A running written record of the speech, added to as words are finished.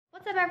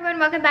What's up everyone,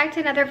 welcome back to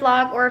another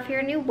vlog, or if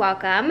you're new,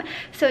 welcome.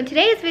 So in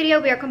today's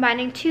video we are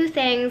combining two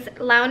things: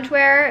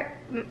 Loungewear,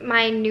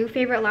 my new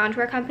favorite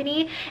loungewear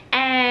company,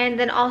 and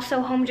then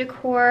also home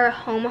decor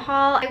home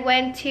haul. I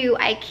went to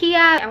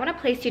IKEA. I want to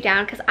place you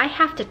down because I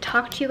have to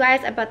talk to you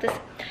guys about this.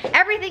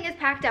 Everything is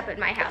packed up in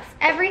my house.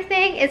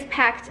 Everything is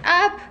packed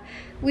up.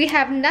 We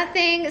have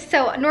nothing.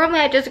 So normally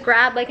I just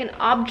grab like an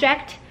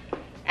object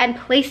and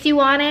place you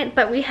on it,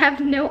 but we have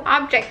no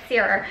objects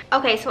here.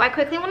 Okay, so I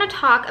quickly want to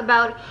talk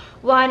about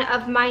one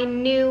of my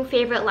new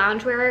favorite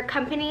loungewear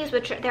companies,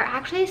 which they're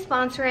actually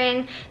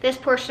sponsoring this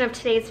portion of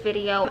today's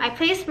video. I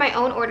placed my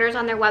own orders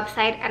on their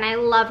website and I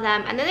love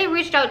them, and then they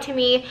reached out to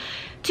me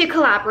to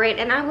collaborate,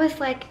 and I was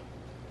like,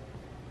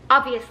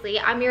 obviously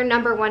I'm your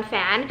 #1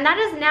 fan, and that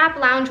is Nap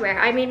Loungewear.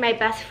 I made my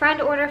best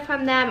friend order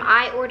from them.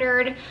 I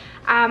ordered,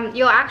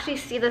 you'll actually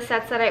see the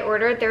sets that I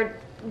ordered. They're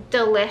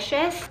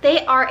delicious.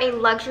 They are a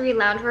luxury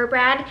loungewear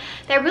brand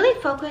that really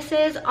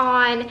focuses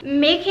on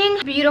making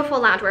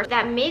beautiful loungewear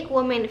that make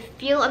women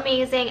feel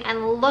amazing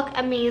and look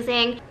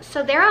amazing.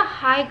 So they're a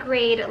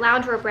high-grade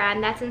loungewear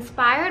brand that's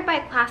inspired by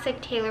classic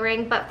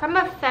tailoring, but from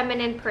a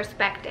feminine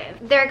perspective.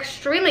 They're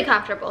extremely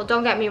comfortable,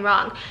 don't get me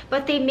wrong,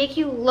 but they make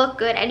you look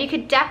good, and you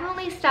could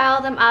definitely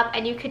style them up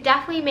and you could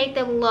definitely make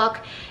them look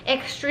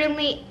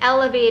extremely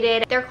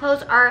elevated. Their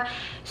clothes are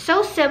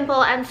so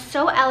simple and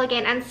so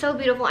elegant and so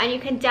beautiful, and you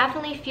can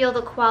definitely feel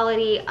the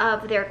quality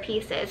of their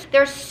pieces.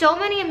 There's so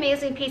many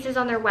amazing pieces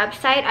on their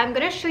website. I'm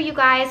going to show you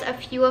guys a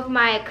few of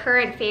my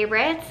current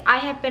favorites. I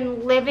have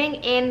been living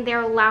in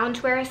their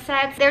loungewear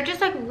sets. They're just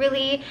like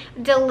really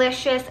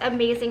delicious,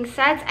 amazing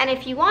sets, and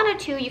if you wanted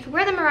to, you could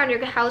wear them around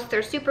your house.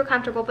 They're super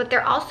comfortable, but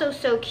they're also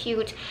so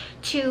cute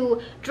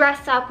to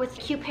dress up with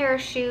a cute pair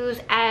of shoes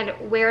and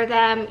wear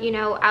them, you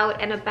know,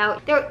 out and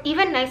about. They're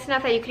even nice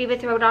enough that you could even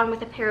throw it on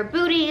with a pair of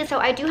booties. So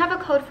I do have a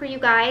code for you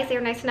guys.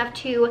 They're nice enough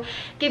to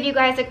give you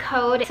guys a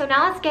code. So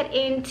now let's get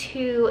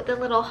into the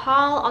little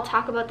haul. I'll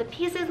talk about the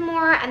pieces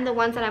more and the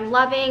ones that I'm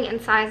loving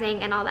and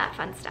sizing and all that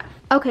fun stuff.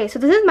 Okay, so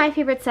this is my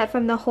favorite set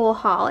from the whole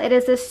haul. It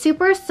is a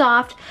super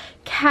soft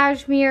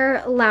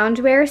cashmere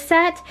loungewear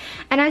set,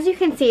 and as you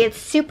can see, it's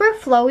super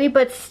flowy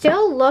but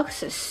still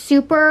looks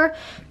super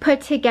put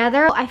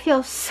together. I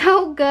feel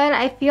so good.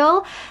 I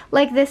feel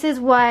like this is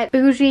what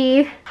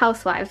bougie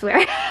housewives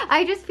wear.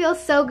 I just feel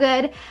so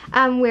good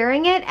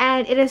wearing it,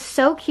 and it is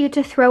so cute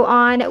to throw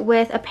on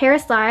with a pair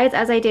of slides,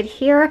 as I did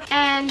here,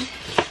 and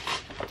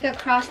the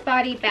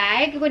crossbody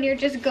bag when you're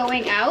just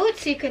going out,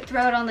 so you could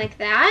throw it on like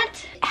that.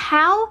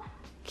 How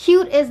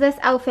cute is this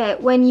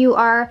outfit when you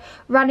are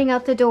running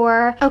out the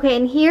door? Okay,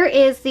 and here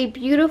is the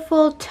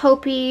beautiful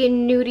taupey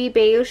nudie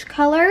beige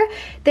color.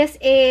 This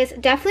is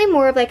definitely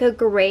more of like a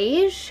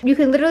grayish. You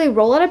can literally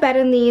roll out of bed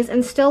in these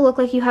and still look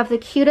like you have the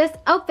cutest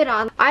outfit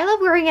on. I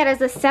love wearing it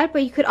as a set,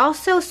 but you could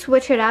also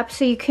switch it up,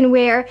 so you can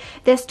wear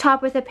this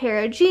top with a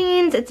pair of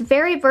jeans. It's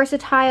very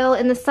versatile.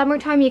 In the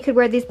summertime, you could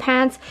wear these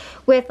pants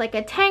with like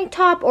a tank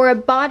top or a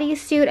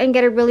bodysuit and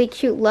get a really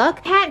cute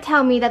look. Can't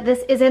tell me that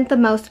this isn't the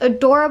most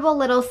adorable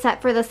little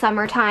set for the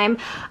summertime.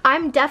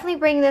 I'm definitely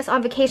bringing this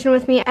on vacation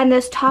with me, and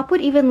this top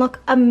would even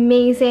look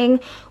amazing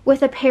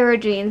with a pair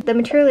of jeans. The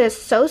material is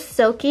so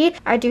silky.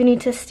 I do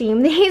need to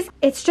steam these.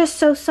 It's just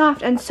so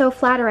soft and so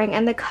flattering,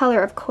 and the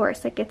color, of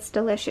course, like, it's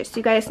delicious.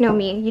 You guys know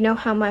me. You know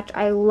how much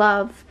I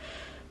love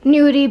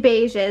nudie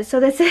beiges, so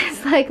this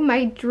is like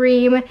my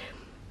dream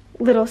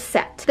little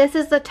set. This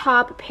is the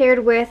top paired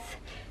with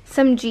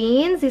some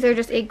jeans. These are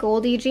just a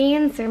Goldie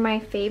jeans. They're my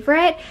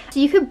favorite. So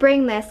you could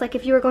bring this, like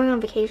if you were going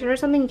on vacation or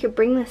something, you could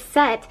bring this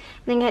set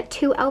and then get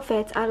 2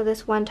 outfits out of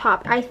this one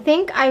top. I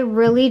think I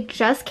really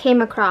just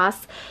came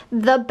across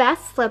the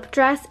best slip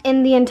dress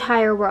in the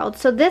entire world.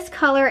 So this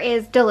color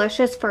is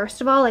delicious,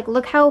 first of all. Like,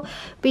 look how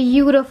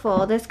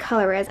beautiful this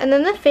color is. And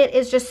then the fit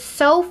is just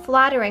so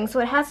flattering. So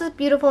it has this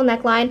beautiful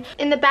neckline.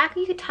 In the back,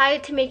 you could tie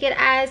it to make it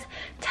as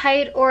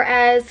tight or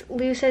as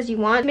loose as you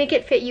want. Make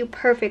it fit you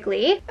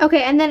perfectly.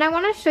 Okay, and then I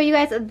want to show you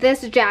guys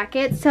this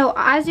jacket. So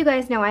as you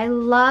guys know, I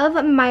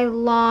love my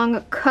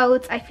long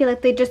coats. I feel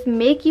like they just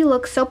make you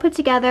look so put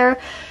together,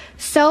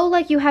 so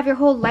like you have your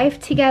whole life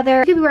together.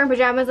 You could be wearing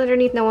pajamas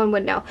underneath, no one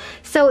would know.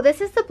 So this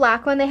is the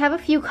black one. They have a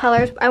few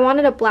colors. I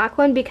wanted a black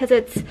one because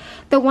it's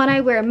the one I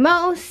wear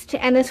most,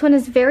 and this one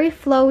is very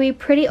flowy,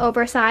 pretty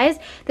oversized.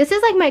 This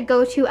is like my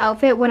go-to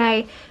outfit when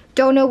I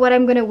don't know what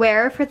I'm gonna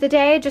wear for the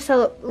day. Just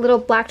a little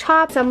black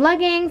top, some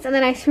leggings, and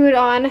then I threw it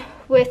on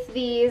with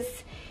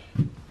these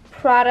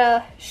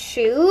Prada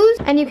shoes,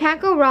 and you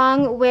can't go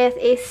wrong with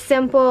a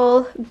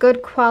simple,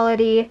 good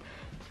quality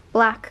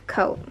black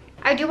coat.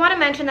 I do want to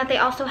mention that they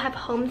also have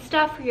home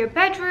stuff for your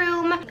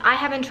bedroom. I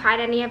haven't tried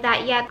any of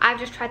that yet. I've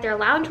just tried their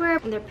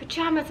loungewear, and their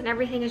pajamas and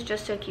everything is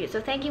just so cute. So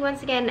thank you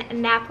once again,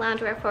 Nap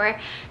Loungewear, for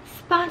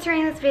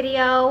sponsoring this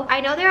video.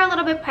 I know they're a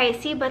little bit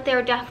pricey, but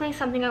they're definitely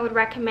something I would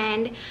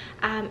recommend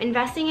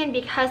investing in,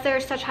 because they're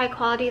such high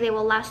quality. They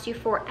will last you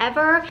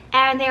forever,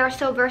 and they are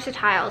so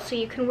versatile, so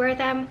you can wear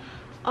them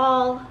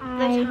all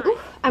the time.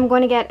 I'm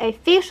going to get a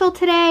facial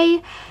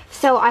today,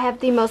 so I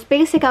have the most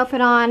basic outfit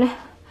on.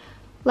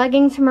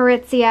 Leggings from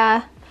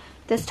Aritzia,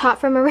 This top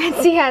from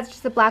Aritzia, it's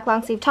just a black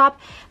long sleeve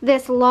top.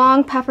 This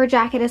long puffer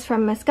jacket is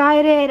from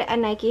Misguided, a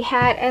Nike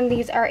hat, and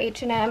these are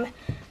H&M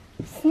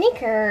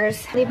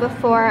sneakers.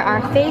 Before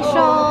our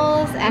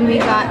facials, and we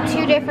got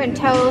 2 different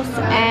toasts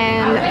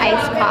and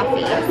iced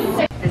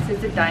coffee. This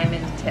is a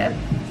diamond tip,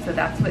 so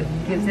that's what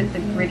gives it the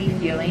gritty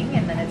feeling,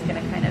 and then it's going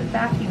to kind of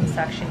vacuum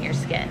suction your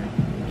skin.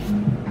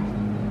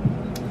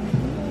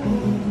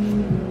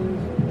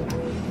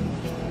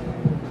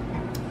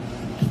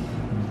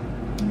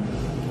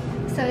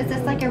 So is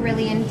this like a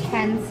really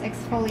intense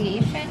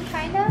exfoliation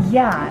kind of?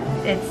 Yeah,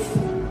 it's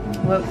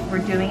what we're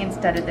doing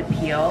instead of the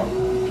peel.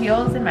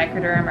 Peels and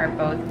microderm are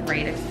both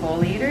great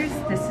exfoliators.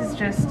 This is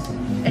just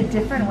a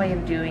different way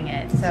of doing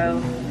it,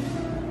 so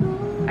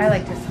I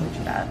like to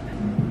switch it up.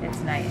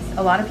 It's nice.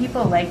 A lot of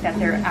people like that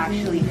they're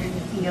actually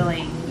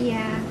feeling the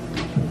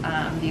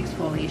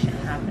exfoliation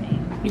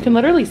happening. You can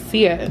literally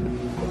see it.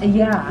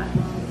 Yeah,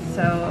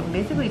 so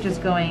basically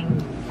just going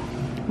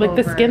like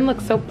over. The skin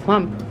looks so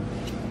plump.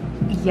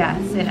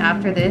 Yes, and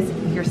after this,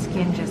 your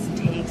skin just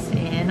takes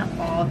in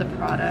all the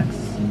products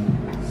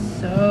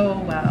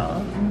so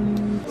well.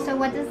 So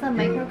what does the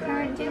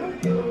microcurrent do?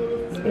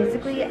 It's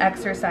basically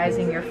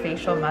exercising your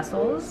facial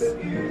muscles,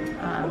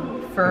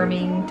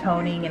 firming,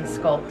 toning, and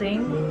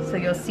sculpting. So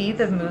you'll see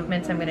the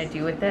movements I'm going to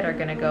do with it are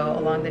going to go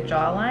along the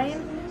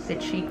jawline, the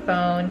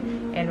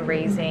cheekbone, and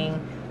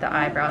raising the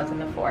eyebrows and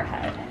the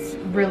forehead. It's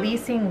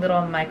releasing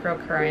little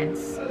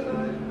microcurrents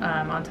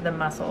onto the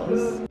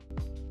muscles.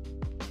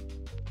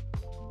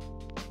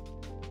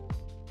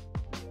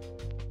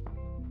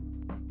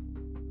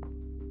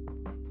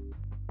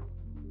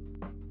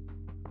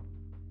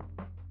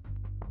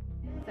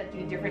 That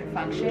do different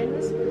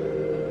functions.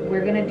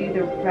 We're gonna do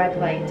the red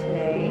light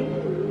today.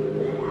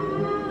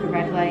 The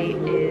red light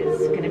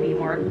is gonna be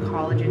more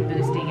collagen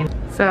boosting.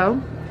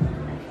 So?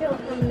 I feel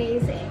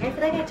amazing. I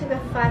feel like I took a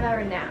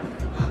 5-hour nap.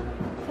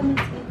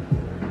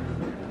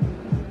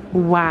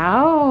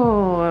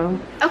 Wow.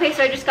 Okay,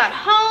 so I just got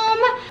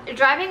home.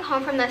 Driving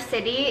home from the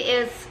city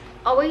is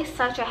always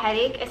such a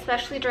headache,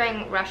 especially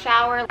during rush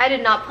hour. I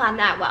did not plan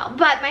that well,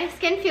 but my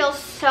skin feels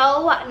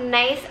so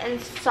nice and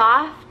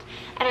soft.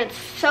 And it's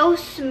so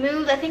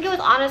smooth. I think it was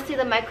honestly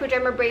the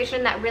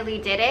microdermabrasion that really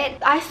did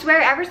it. I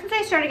swear, ever since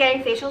I started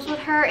getting facials with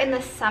her in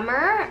the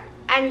summer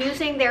and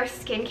using their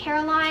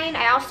skincare line,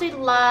 I also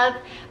love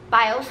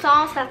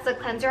Biosalts, that's the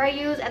cleanser I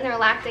use, and their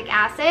lactic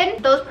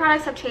acid. Those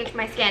products have changed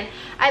my skin.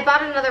 I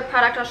bought another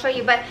product, I'll show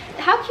you, but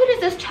how cute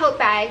is this tote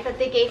bag that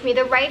they gave me?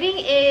 The writing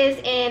is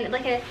in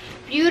like a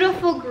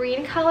beautiful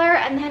green color,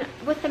 and then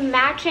with the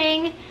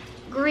matching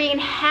green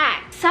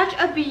hat. Such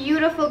a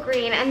beautiful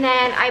green. And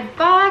then I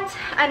bought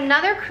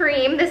another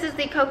cream. This is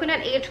the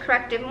Coconut Age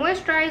Corrective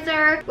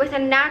Moisturizer with a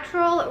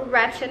natural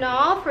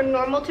retinol for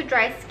normal to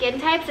dry skin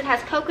types. It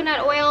has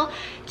coconut oil.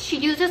 She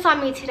used this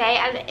on me today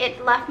and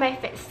it left my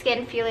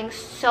skin feeling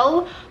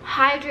so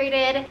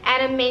hydrated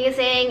and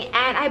amazing.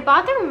 And I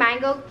bought the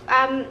mango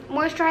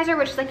moisturizer,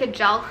 which is like a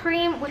gel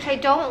cream, which I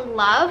don't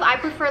love. I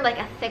prefer like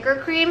a thicker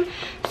cream,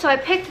 so I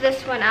picked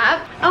this one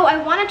up. Oh, I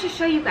wanted to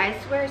show you guys.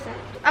 Where is it?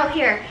 Oh,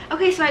 here.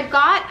 Okay, so I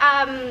got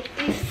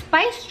these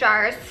spice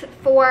jars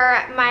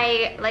for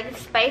my like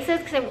spices,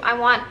 because I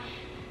want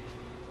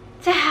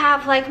to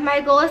have like,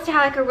 my goal is to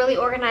have like a really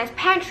organized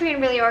pantry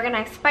and really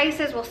organized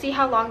spices. We'll see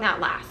how long that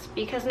lasts,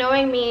 because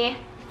knowing me,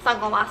 it's not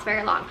gonna last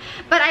very long.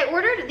 But I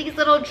ordered these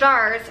little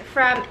jars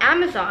from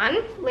Amazon,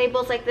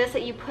 labels like this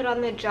that you put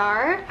on the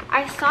jar.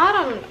 I saw it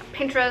on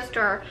Pinterest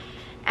or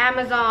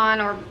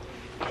Amazon, or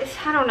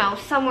I don't know,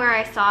 somewhere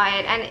I saw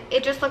it, and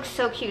it just looks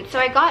so cute. So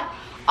I got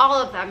all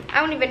of them.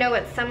 I don't even know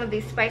what some of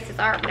these spices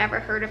are. I've never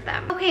heard of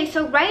them. Okay,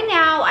 so right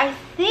now I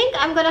think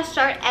I'm gonna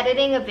start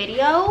editing a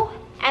video,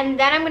 and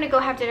then I'm gonna go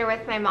have dinner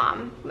with my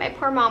mom. My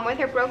poor mom with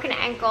her broken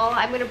ankle.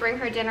 I'm gonna bring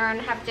her dinner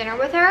and have dinner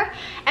with her.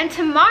 And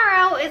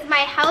tomorrow is my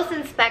house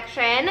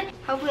inspection.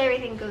 Hopefully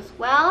everything goes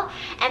well.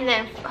 And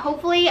then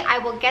hopefully I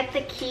will get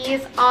the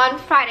keys on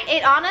Friday.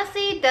 It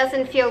honestly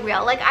doesn't feel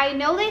real. Like, I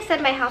know they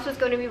said my house was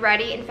going to be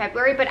ready in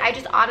February, but I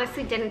just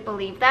honestly didn't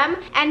believe them.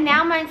 And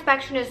now my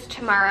inspection is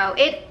tomorrow.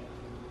 It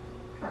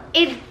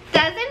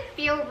doesn't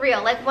feel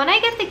real. Like, when I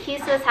get the keys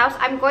to this house,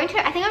 I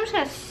think I'm just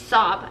gonna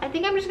sob. I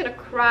think I'm just gonna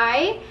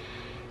cry.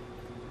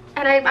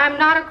 And I'm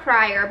not a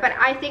crier, but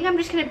I think I'm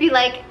just gonna be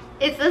like,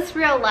 is this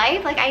real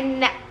life? Like,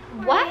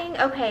 what?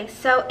 Okay,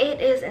 so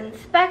it is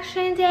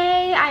inspection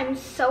day. I'm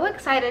so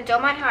excited.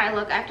 Don't mind how I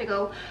look. I have to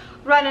go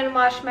run and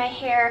wash my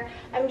hair.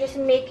 I'm just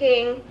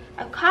making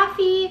a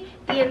coffee.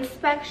 The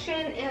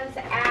inspection is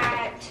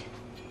at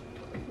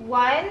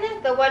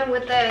 1. The one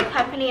with the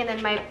company and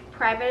then my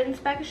private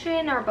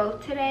inspection are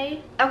both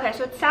today. Okay,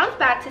 so it sounds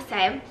bad to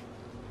say,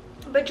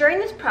 but during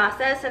this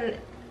process, and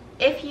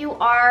if you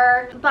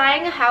are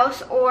buying a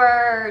house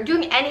or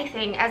doing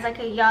anything as like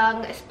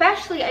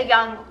especially a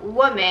young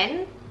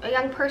woman, a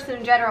young person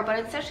in general, but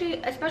especially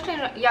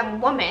a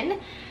young woman,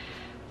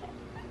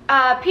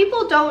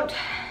 people don't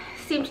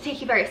seem to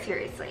take you very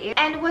seriously.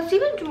 And what's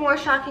even more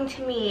shocking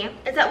to me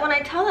is that when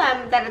I tell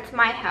them that it's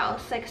my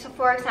house, like, so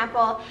for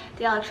example,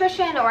 the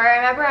electrician, or I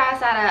remember I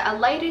was at a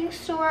lighting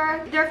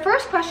store, their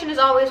first question is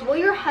always, will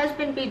your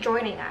husband be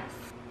joining us?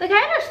 Like,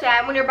 I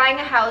understand when you're buying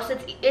a house,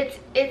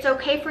 it's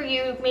okay for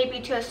you maybe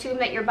to assume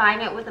that you're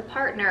buying it with a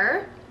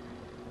partner,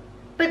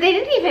 but they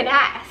didn't even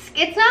ask.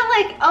 It's not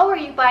like, oh, are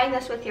you buying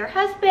this with your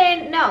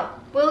husband? No.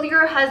 Will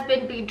your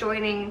husband be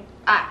joining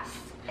us?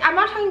 I'm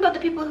not talking about the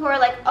people who are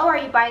like, oh, are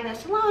you buying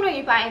this alone? Are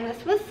you buying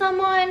this with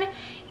someone?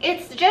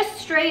 It's just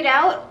straight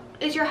out,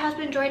 is your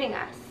husband joining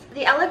us?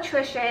 The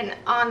electrician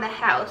on the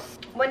house,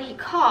 when he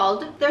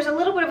called, there's a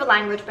little bit of a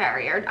language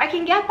barrier. I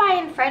can get by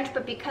in French,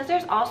 but because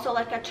there's also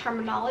like a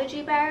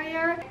terminology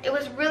barrier, it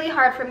was really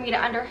hard for me to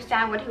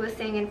understand what he was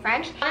saying in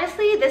French.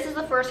 Honestly, this is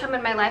the first time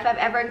in my life I've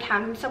ever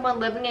encountered someone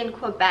living in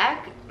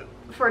Quebec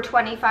for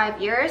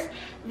 25 years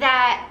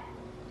that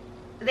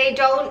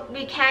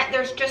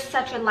there's just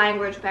such a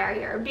language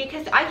barrier,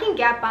 because I can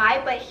get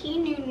by, but he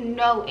knew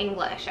no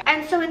English.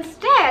 And so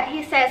instead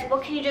he says, well,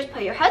 can you just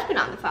put your husband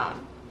on the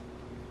phone?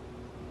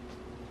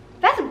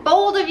 That's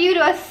bold of you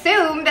to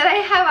assume that I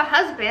have a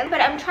husband.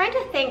 But I'm trying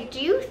to think, do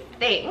you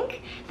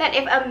think that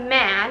if a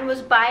man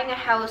was buying a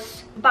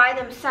house by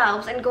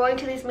themselves and going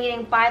to these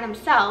meetings by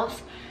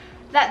themselves,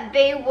 that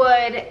they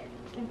would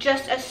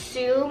just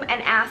assume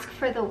and ask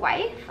for the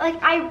wife?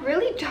 Like, I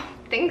really don't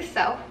think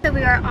so. So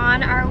we are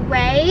on our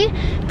way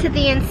to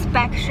the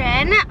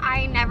inspection.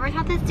 I never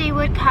thought this day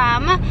would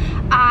come.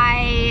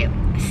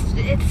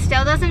 It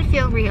still doesn't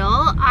feel real.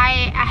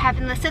 I have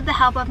enlisted the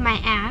help of my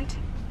aunt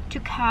to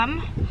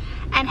come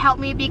and help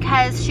me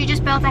because she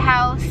just built a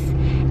house,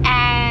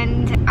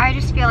 and I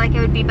just feel like it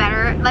would be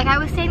better. Like I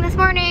was saying this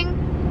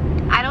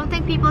morning, I don't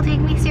think people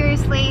take me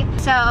seriously,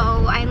 so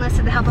I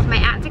enlisted the help of my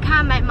aunt to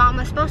come. My mom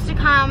was supposed to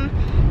come,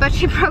 but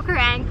she broke her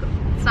ankle.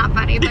 It's not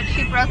funny, but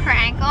she broke her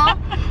ankle,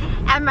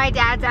 and my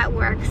dad's at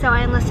work, so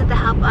I enlisted the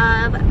help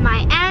of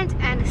my aunt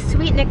and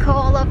sweet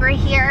Nicole over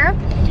here.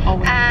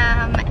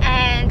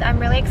 And I'm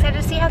really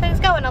excited to see how things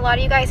go. And a lot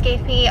of you guys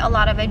gave me a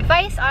lot of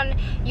advice on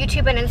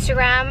YouTube and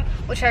Instagram,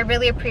 which I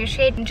really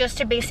appreciate, and just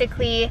to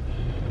basically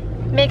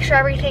make sure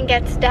everything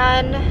gets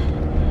done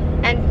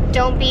and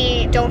don't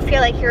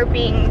feel like you're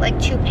being like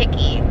too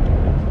picky.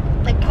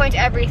 Like, point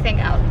everything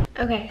out.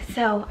 Okay,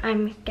 so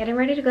I'm getting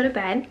ready to go to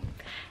bed,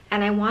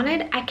 and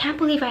I can't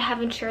believe I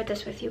haven't shared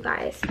this with you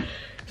guys.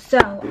 So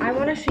I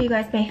want to show you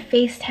guys my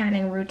face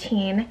tanning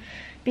routine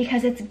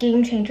because it's a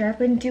game changer. I've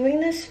been doing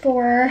this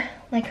for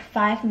like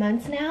 5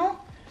 months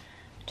now.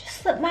 Just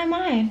slipped my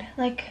mind.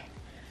 Like,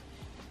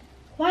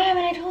 why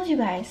haven't I told you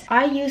guys?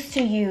 I used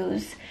to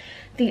use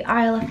the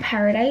Isle of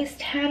Paradise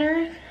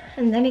tanner,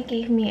 and then it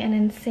gave me an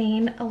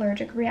insane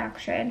allergic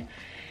reaction.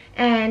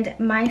 And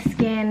my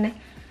skin,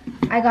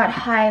 I got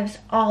hives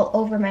all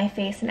over my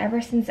face, and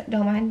ever since,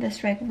 don't mind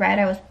this like red,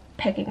 I was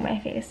picking my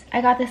face. I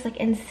got this like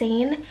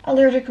insane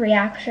allergic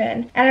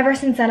reaction, and ever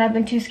since then I've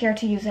been too scared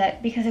to use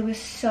it because it was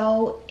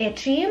so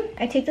itchy.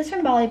 I take this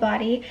from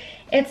Body.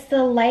 It's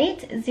the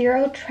Light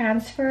Zero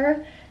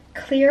Transfer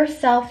Clear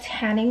Self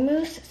Tanning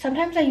Mousse.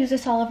 Sometimes I use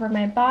this all over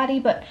my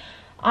body, but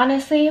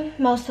honestly,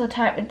 most of the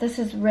time, this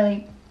is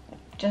really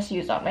just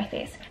used on my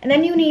face. And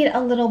then you need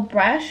a little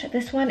brush.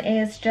 This one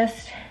is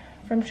just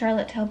from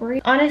Charlotte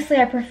Tilbury. Honestly,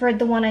 I preferred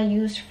the one I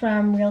used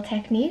from Real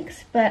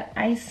Techniques, but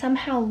I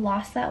somehow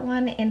lost that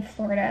one in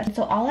Florida.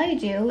 So all I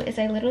do is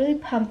I literally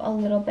pump a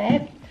little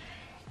bit,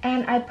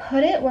 and I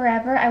put it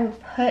wherever I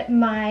would put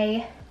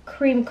my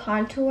cream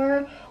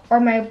contour or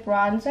my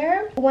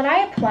bronzer. When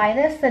I apply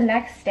this the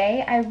next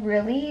day, I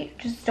really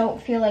just don't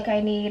feel like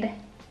I need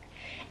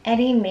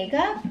any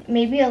makeup,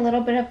 maybe a little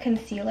bit of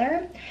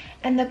concealer.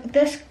 And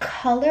this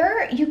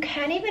color, you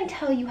can't even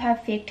tell you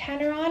have fake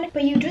tanner on,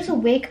 but you just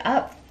wake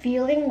up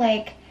feeling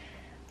like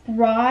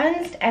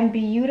bronzed and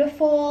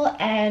beautiful,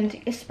 and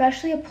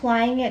especially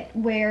applying it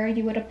where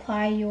you would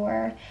apply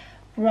your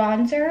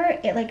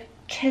bronzer, it like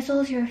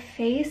chisels your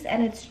face,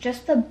 and it's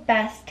just the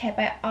best tip.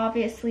 I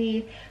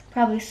obviously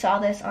probably saw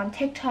this on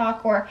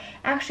TikTok, or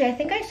actually I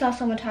think I saw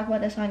someone talk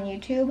about this on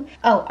YouTube.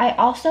 Oh, I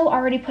also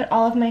already put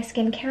all of my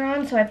skincare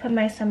on, so I put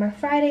my Summer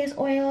Fridays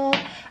oil,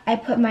 I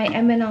put my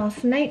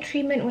M&L's night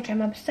treatment, which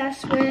I'm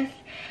obsessed with,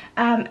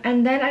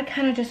 and then I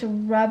kind of just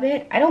rub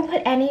it. I don't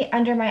put any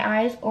under my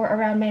eyes or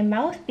around my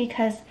mouth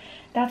because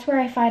that's where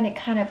I find it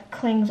kind of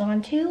clings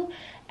onto,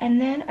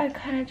 and then I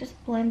kind of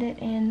just blend it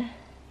in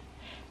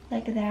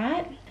like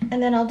that,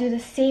 and then I'll do the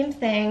same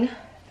thing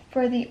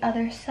for the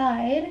other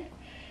side.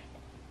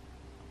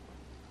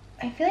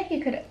 I feel like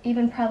you could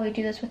even probably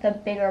do this with a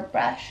bigger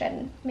brush,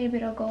 and maybe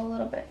it'll go a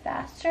little bit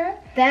faster.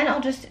 Then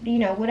I'll just, you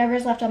know,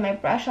 whatever's left on my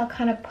brush, I'll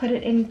kind of put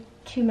it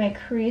into my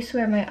crease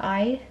where my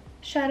eye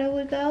shadow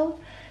would go,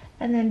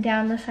 and then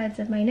down the sides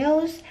of my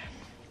nose,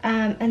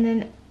 and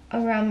then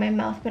around my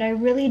mouth. But I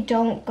really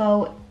don't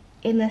go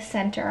in the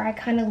center. I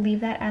kind of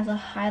leave that as a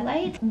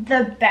highlight.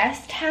 The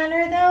best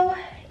tanner though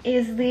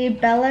is the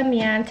Bella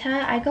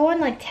Mianta. I go on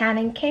like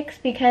tanning kicks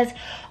because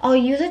I'll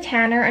use a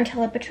tanner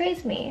until it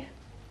betrays me.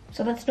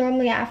 So that's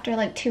normally after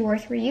like 2 or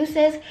 3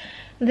 uses.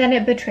 Then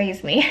it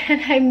betrays me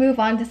and I move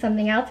on to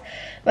something else.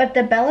 But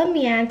the Bella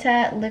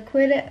Mianta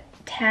liquid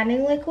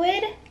tanning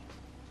liquid,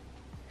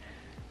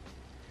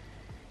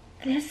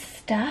 this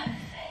stuff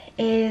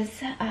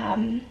is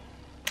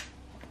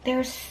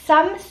there's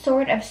some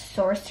sort of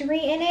sorcery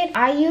in it.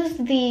 I use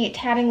the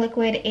tanning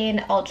liquid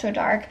in ultra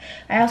dark.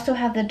 I also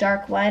have the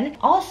dark one.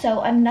 Also,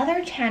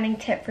 another tanning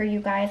tip for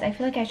you guys, I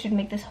feel like I should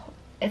make this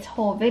its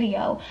whole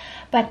video,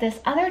 but this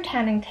other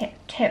tanning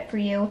tip for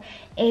you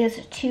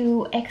is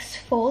to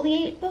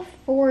exfoliate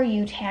before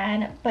you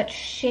tan but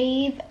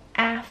shave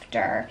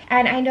after.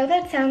 And I know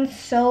that sounds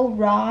so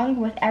wrong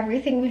with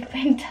everything we've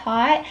been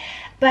taught,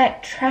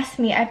 but trust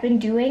me, I've been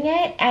doing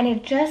it and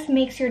it just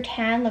makes your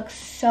tan look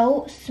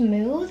so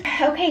smooth.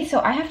 Okay,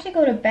 so I have to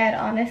go to bed,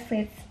 honestly.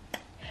 It's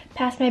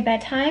past my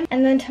bedtime,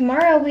 and then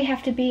tomorrow we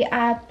have to be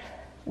up,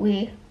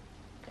 me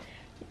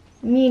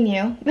and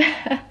you.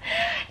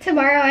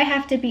 Tomorrow I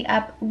have to be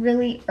up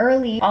really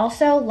early.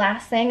 Also,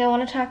 last thing I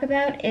want to talk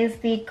about is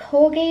the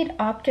Colgate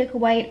Optic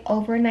White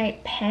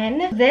Overnight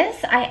Pen.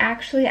 This, I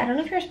don't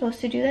know if you're supposed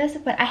to do this,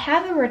 but I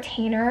have a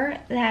retainer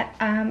that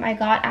I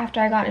got after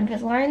I got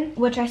Invisalign,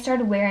 which I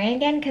started wearing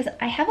again because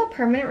I have a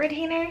permanent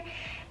retainer.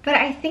 But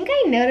I think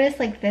I noticed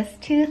like this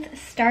tooth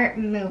start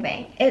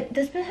moving.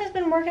 This has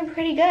been working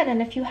pretty good,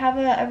 and if you have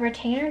a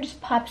retainer, just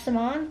pop some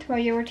on, throw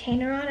your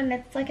retainer on, and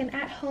it's like an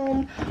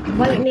at-home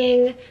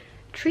whitening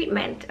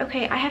treatment.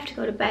 Okay, I have to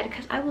go to bed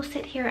because I will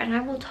sit here and I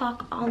will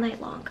talk all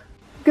night long.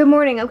 Good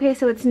morning. Okay,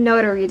 so it's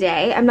notary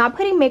day. I'm not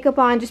putting makeup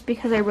on just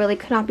because I really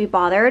could not be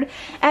bothered.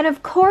 And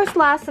of course,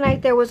 last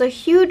night there was a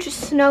huge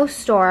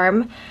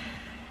snowstorm.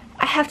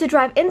 I have to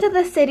drive into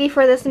the city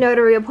for this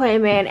notary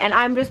appointment, and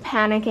I'm just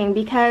panicking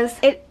because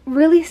it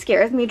really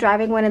scares me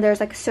driving when there's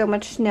like so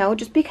much snow,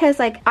 just because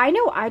like I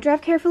know I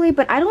drive carefully,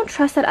 but I don't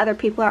trust that other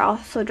people are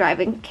also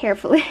driving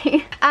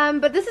carefully.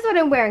 But this is what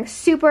I'm wearing.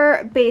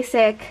 Super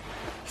basic,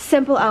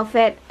 simple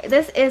outfit.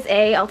 This is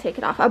I'll take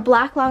it off, a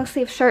black long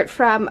sleeve shirt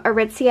from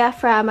Aritzia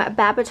from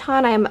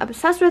Babaton. I'm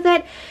obsessed with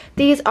it.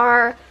 These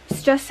are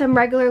just some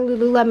regular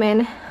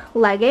Lululemon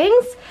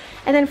leggings.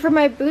 And then for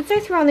my boots, I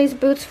threw on these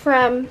boots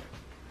from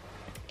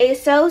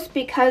ASOS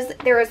because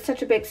there was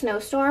such a big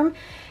snowstorm.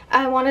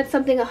 I wanted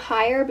something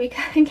higher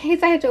because in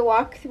case I had to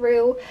walk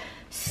through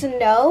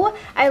snow.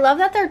 I love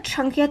that they're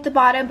chunky at the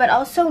bottom, but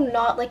also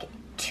not like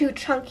too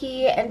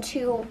chunky and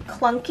too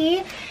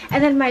clunky.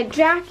 And then my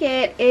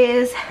jacket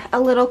is a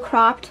little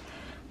cropped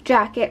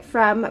jacket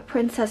from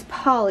Princess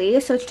Polly,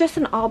 so it's just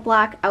an all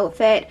black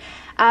outfit.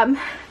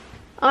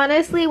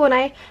 Honestly, when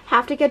I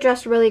have to get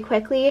dressed really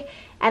quickly,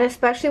 and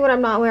especially when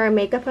I'm not wearing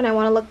makeup and I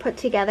want to look put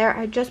together,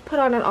 I just put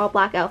on an all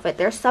black outfit.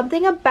 There's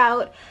something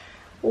about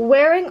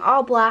wearing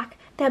all black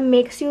that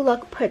makes you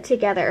look put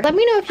together. Let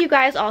me know if you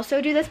guys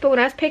also do this, but when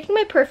I was picking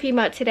my perfume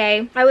out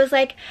today, I was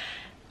like,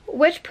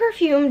 which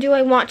perfume do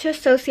I want to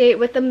associate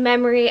with the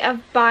memory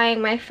of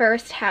buying my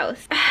first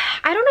house?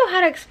 I don't know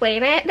how to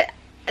explain it.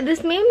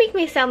 This may make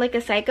me sound like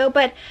a psycho,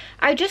 but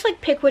I just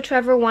like pick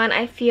whichever one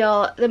I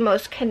feel the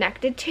most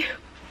connected to.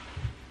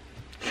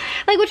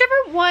 Like whichever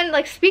one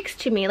like speaks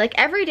to me. Like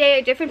every day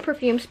a different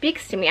perfume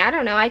speaks to me. I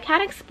don't know, I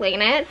can't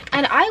explain it.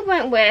 And I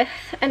went with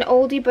an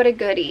oldie but a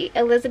goodie,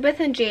 Elizabeth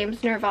and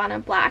James Nirvana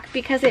Black,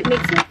 because it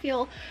makes me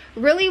feel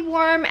really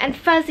warm and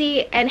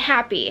fuzzy and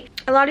happy.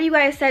 A lot of you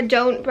guys said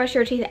don't brush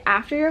your teeth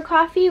after your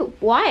coffee.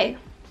 Why?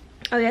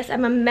 Oh yes,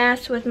 I'm a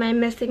mess with my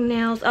missing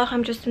nails. Oh,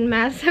 I'm just a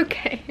mess.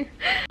 Okay.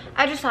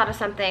 I just thought of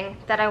something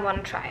that I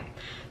want to try.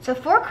 So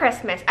for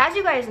Christmas, as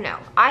you guys know,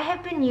 I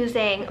have been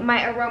using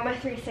my Aroma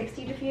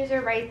 360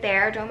 diffuser right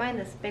there. Don't mind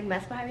this big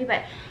mess behind me,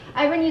 but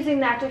I've been using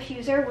that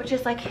diffuser, which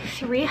is like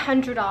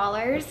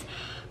 $300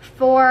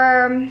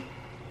 for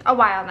a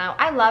while now.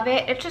 I love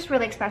it. It's just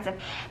really expensive.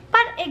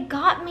 But it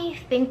got me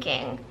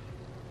thinking,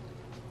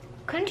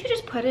 couldn't you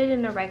just put it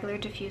in a regular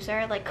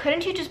diffuser? Like,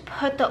 couldn't you just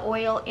put the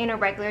oil in a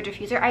regular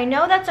diffuser? I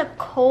know that's a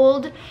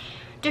cold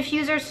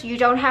diffuser, so you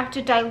don't have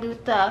to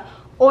dilute the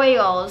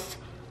oils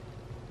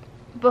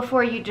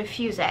before you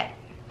diffuse it.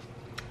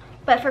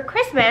 But for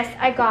Christmas,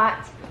 I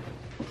got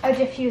a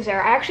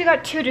diffuser. I actually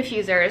got 2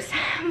 diffusers.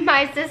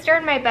 My sister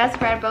and my best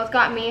friend both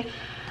got me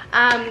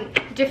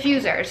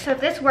diffusers. So if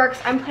this works,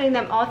 I'm putting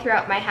them all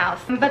throughout my house.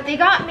 But they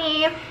got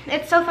me,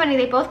 it's so funny,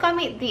 they both got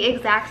me the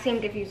exact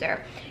same diffuser.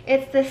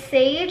 It's the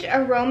Sage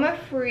Aroma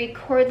Free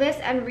Cordless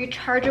and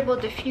Rechargeable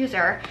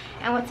Diffuser.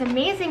 And what's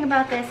amazing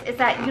about this is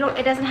that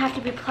it doesn't have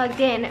to be plugged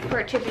in for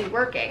it to be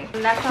working.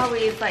 And that's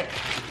always like,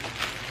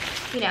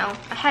 you know,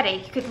 a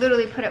headache. You could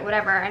literally put it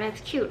whatever, and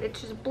it's cute. It's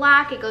just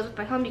black. It goes with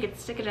my home. You could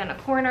stick it in a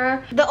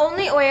corner. The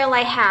only oil I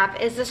have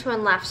is this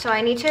one left, so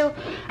I need to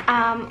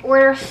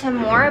order some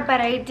more.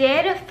 But I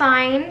did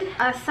find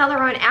a seller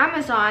on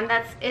Amazon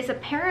that is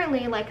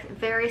apparently like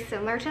very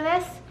similar to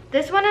this.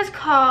 This one is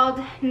called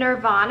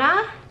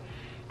Nirvana,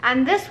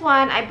 and this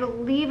one I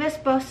believe is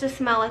supposed to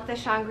smell like the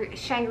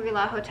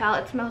Shangri-La Hotel.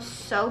 It smells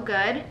so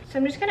good. So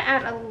I'm just gonna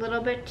add a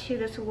little bit to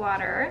this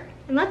water.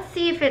 And let's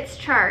see if it's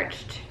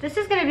charged. This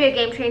is gonna be a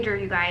game changer,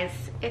 you guys,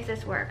 if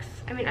this works.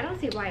 I mean, I don't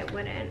see why it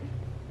wouldn't.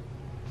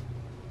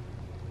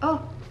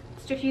 Oh,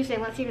 it's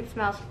diffusing. Let's see if it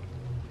smells.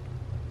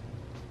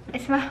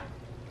 It smells.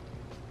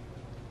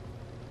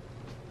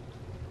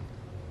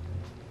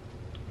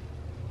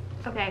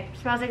 Okay,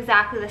 smells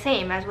exactly the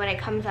same as when it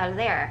comes out of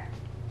there.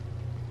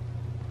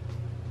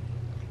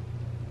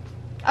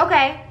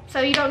 Okay,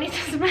 so you don't need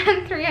to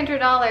spend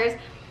 $300.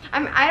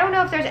 I don't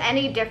know if there's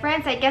any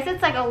difference. I guess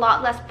it's like a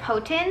lot less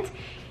potent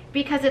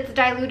because it's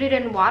diluted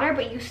in water,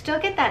 but you still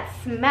get that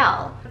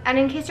smell. And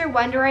in case you're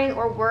wondering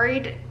or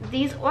worried,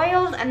 these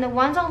oils and the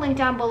ones I'll link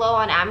down below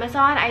on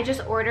Amazon, I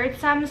just ordered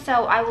some,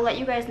 so I will let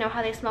you guys know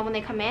how they smell when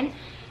they come in.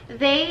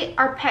 They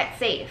are pet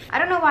safe. I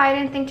don't know why I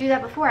didn't think to do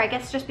that before. I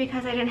guess just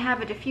because I didn't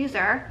have a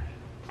diffuser,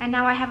 and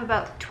now I have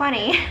about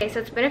 20. Okay,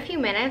 so it's been a few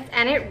minutes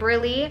and it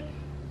really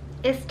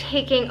is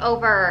taking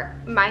over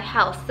my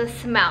house, the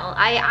smell.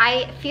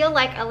 I feel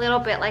like a little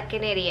bit like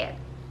an idiot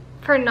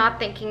for not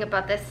thinking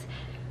about this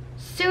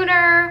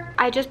sooner.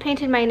 I just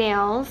painted my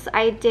nails.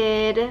 I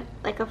did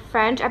like a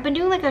French. I've been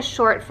doing like a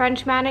short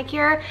French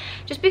manicure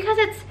just because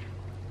it's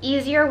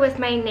easier with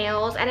my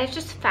nails and it's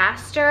just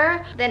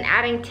faster than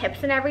adding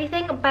tips and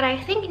everything. But I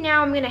think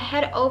now I'm gonna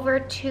head over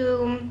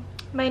to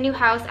my new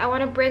house. I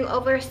want to bring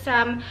over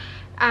some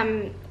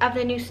of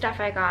the new stuff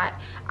I got.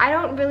 I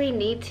don't really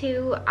need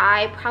to.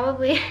 I don't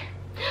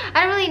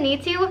really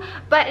need to,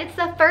 but it's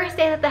the first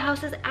day that the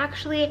house is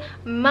actually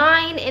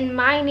mine, in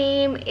my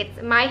name.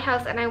 It's my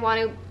house and I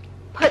want to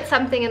put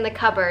something in the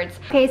cupboards.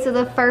 Okay, so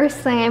the first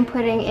thing I'm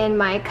putting in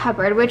my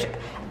cupboard, which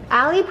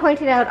Ali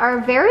pointed out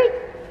are very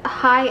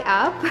high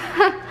up.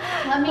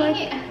 Let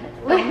me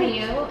film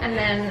you and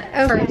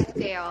then first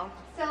Dale.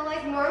 So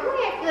like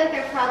normally I feel like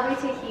they're probably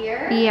to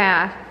here.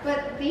 Yeah.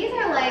 But these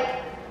are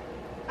like,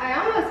 I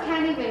almost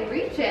can't even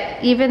reach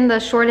it. Even the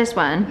shortest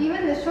one.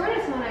 Even the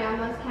shortest one I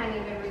almost can't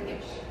even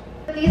reach.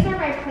 But these are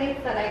my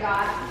plates that I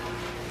got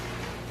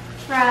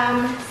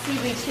from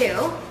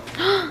CB2.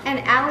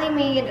 And Ali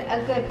made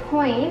a good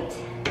point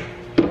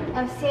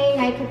of saying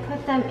I could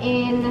put them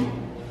in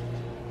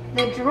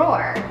the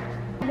drawer.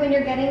 When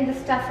you're getting the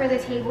stuff for the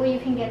table, you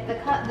can get the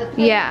plates,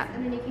 yeah,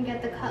 and then you can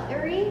get the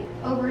cutlery.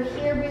 Over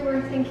here we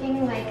were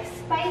thinking like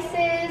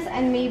spices,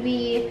 and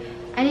maybe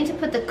I need to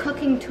put the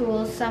cooking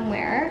tools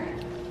somewhere.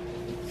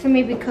 So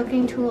maybe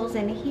cooking tools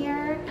in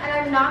here. And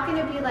I'm not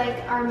gonna be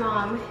like our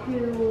mom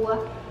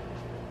who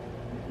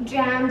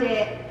jammed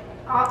it.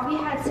 We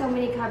had so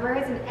many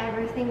cupboards and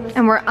everything was—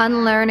 and we're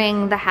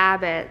unlearning the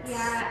habits.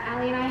 Yeah,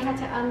 Ali and I had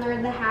to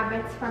unlearn the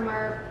habits from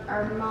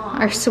our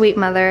mom. Our sweet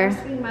mother.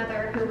 Our sweet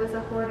mother, who was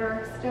a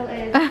hoarder, still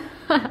is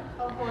a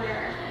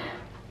hoarder.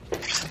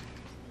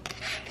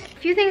 A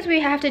few things we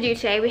have to do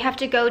today. We have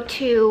to go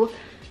to—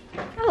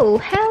 oh,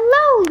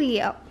 hello,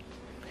 Leo.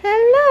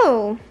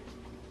 Hello.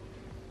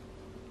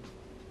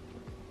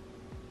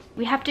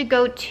 We have to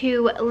go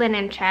to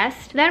Linen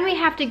Chest. Then we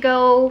have to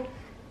go—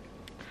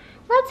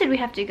 where else did we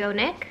have to go,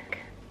 Nick?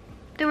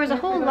 There was a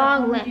whole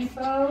long list.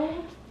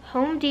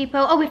 Home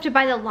Depot. Oh, we have to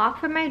buy the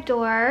lock for my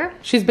door.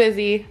 She's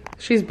busy.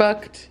 She's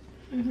booked.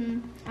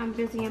 I'm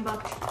busy and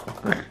booked.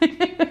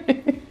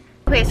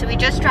 Okay, so we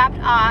just dropped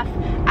off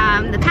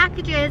the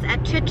packages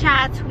at Chit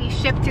Chats. We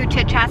shipped through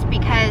Chit Chats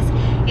because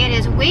it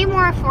is way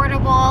more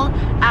affordable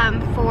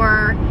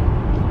for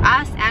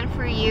us and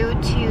for you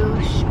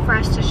for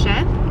us to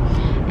ship.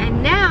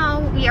 And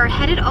now we are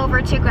headed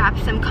over to grab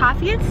some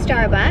coffee at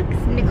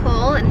Starbucks.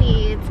 Nicole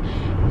needs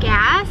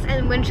gas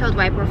and windshield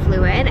wiper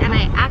fluid, and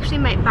I actually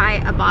might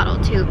buy a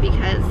bottle too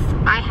because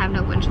I have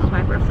no windshield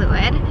wiper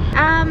fluid.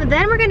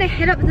 Then we're gonna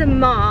hit up the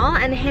mall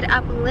and hit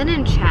up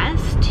Linen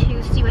Chest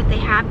to see what they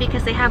have,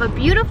 because they have a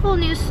beautiful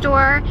new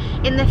store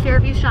in the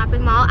Fairview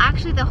shopping mall.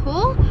 Actually, the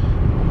whole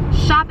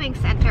shopping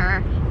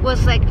center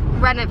was like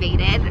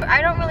renovated.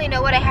 I don't really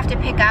know what I have to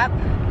pick up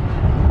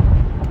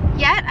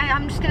yet.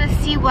 I'm just gonna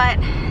see what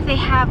they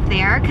have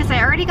there because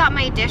I already got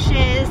my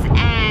dishes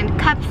and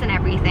cups and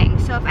everything.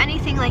 So if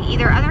anything, like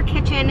either other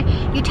kitchen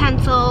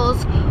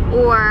utensils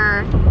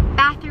or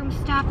bathroom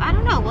stuff, I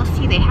don't know, we'll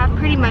see. They have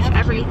pretty much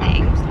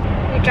everything.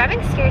 Your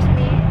driving scares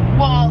me.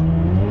 Well,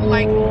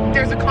 like,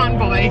 there's a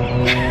convoy.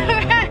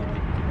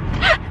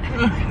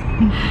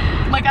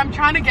 Like, I'm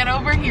trying to get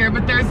over here,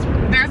 but there's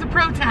a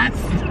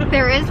protest.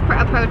 There is a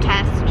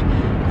protest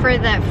for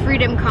the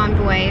Freedom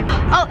Convoy.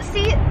 Oh,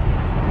 see?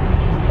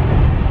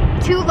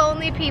 Two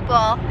lonely people.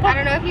 I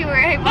don't know if you were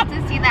able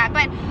to see that,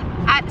 but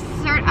at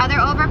certain other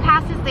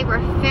overpasses, they were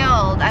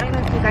filled. I don't know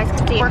if you guys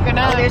can see.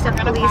 Oh, there's a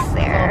police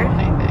there.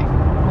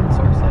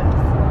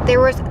 They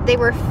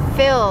were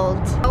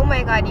filled. Oh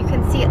my God, you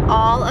can see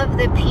all of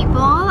the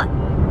people,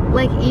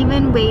 like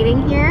even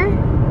waiting here.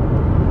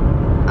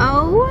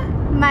 Oh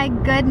my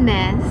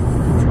goodness.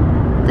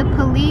 The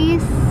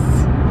police.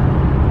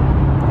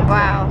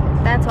 Wow,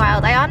 that's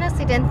wild. I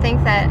honestly didn't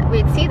think that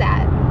we'd see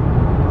that.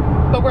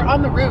 But we're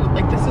on the route.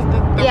 Like, this is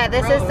the yeah,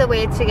 this road. is the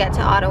way to get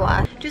to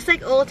Ottawa. Just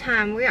like old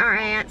time, we are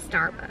at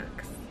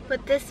Starbucks.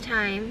 But this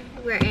time,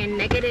 we're in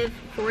negative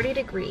 40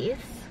 degrees.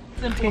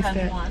 Taste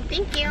it.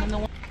 Thank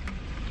you.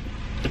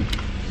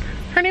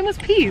 Her name was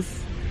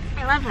Peace.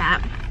 I love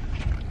that.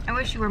 I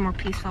wish you were more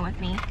peaceful with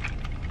me.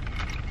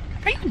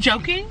 Are you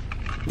joking?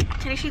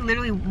 Today she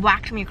literally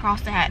whacked me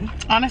across the head.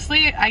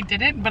 Honestly, I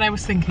didn't, but I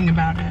was thinking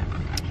about it.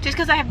 Just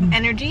because I have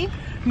energy?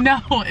 No,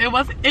 it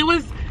was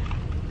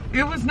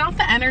not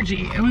the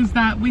energy. It was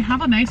that we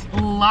have a nice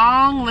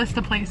long list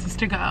of places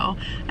to go.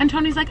 And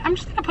Tony's like, I'm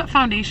just gonna put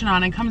foundation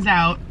on, and comes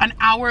out an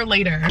hour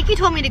later. Nikki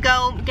told me to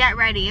go get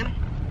ready.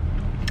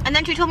 And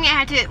then she told me I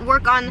had to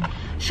work on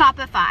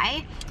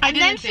Shopify. And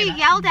then she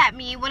yelled at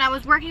me when I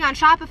was working on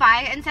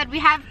Shopify and said we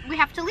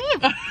have to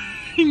leave.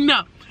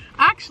 No.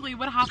 Actually,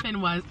 what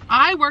happened was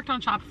I worked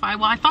on Shopify.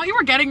 Well, I thought you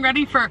were getting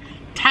ready for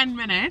 10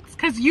 minutes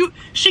because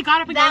she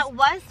got up and that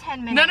was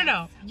 10 minutes.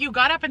 No. You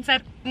got up and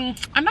said,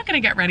 I'm not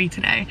gonna get ready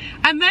today.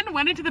 And then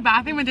went into the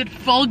bathroom and did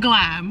full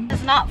glam.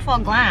 It's not full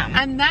glam.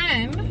 And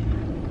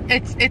then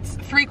it's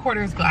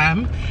 3/4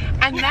 glam.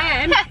 And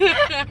then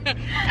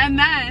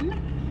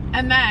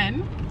and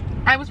then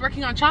I was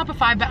working on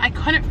Shopify, but I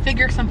couldn't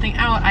figure something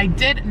out. I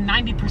did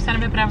 90%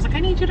 of it, but I was like, I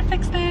need you to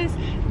fix this.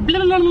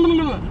 Blah, blah, blah,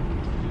 blah.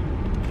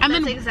 And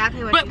that's then,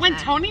 exactly what but you when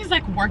said. Tony's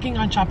like working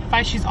on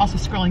Shopify, she's also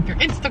scrolling through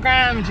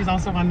Instagram, and she's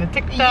also on the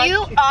TikTok.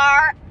 You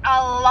are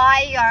a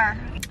liar.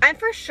 I'm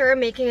for sure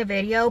making a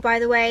video, by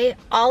the way,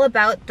 all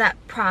about that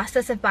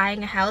process of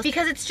buying a house,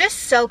 because it's just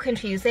so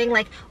confusing.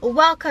 Like,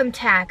 welcome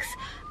tax,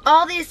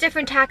 all these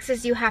different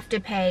taxes you have to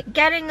pay,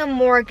 getting a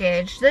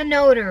mortgage, the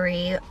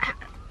notary.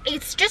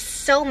 It's just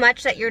so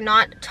much that you're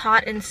not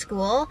taught in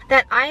school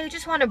that I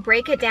just want to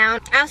break it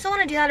down. I also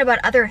want to do that about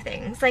other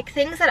things, like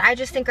things that I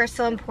just think are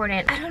so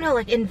important. I don't know,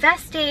 like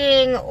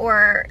investing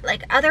or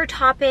like other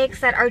topics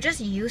that are just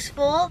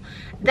useful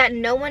that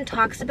no one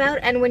talks about.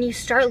 And when you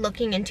start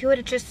looking into it,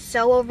 it's just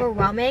so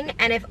overwhelming.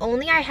 And if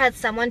only I had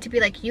someone to be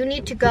like, you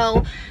need to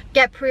go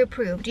get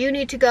pre-approved. You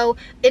need to go,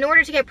 in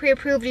order to get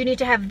pre-approved, you need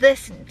to have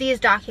these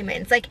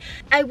documents. Like,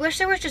 I wish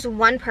there was just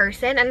one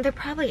person, and there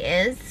probably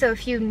is. So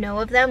if you know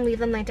of them, leave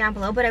them like down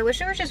below. But I wish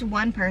there was just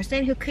one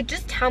person who could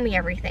just tell me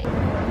everything. You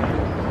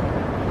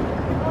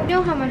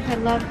know how much I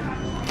love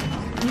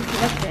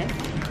eucalyptus.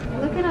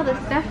 Look at all the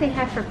stuff they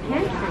have for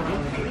pantry.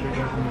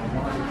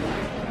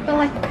 But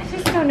like, I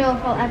just don't know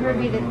if I'll ever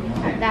be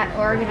that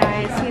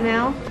organized, you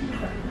know?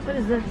 What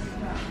is this?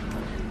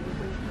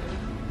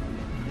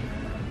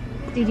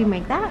 Did you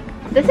make that?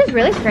 This is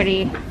really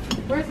pretty.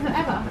 Where's the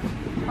Eva?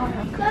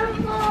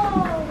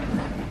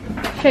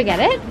 Should I get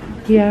it?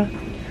 Yeah.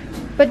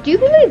 But do you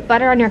leave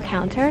butter on your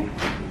counter?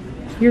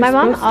 You're My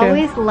mom supposed to.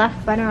 always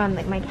left butter on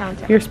like my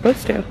counter. You're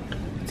supposed to.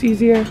 It's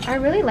easier. I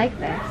really like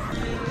this.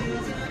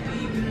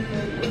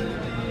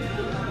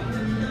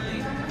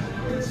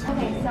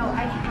 Okay, so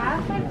I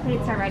have my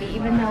plates already,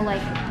 even though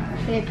like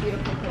they have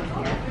beautiful plates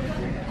here.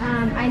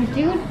 I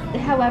do,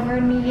 however,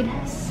 need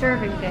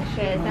serving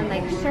dishes and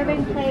like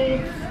serving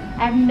plates.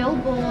 I have no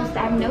bowls.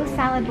 I have no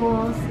salad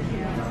bowls.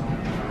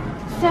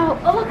 So,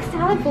 oh look,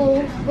 salad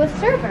bowl with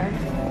server.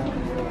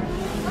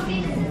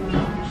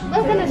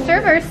 Look, and the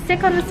servers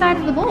stick on the side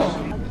of the bowl.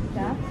 Even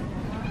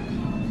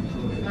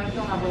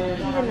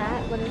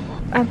that, what is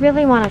that? I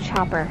really want a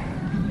chopper.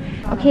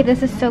 Okay,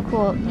 this is so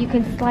cool. You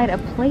can slide a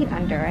plate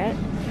under it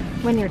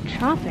when you're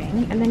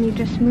chopping, and then you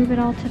just move it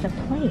all to the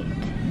plate.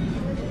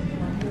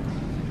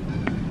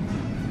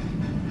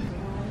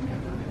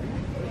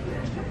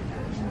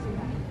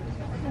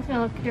 It's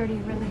gonna look dirty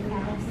really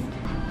fast.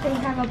 They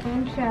have a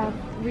bunch of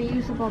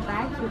reusable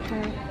bags, which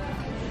are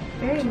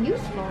very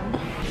useful.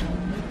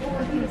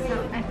 Okay, so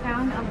I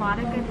found a lot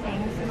of good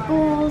things.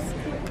 Bowls,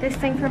 this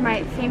thing for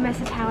my famous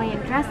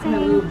Italian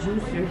dressing,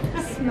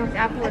 smoked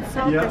apple with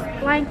salt, this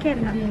blanket,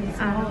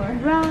 a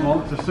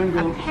rug, it's a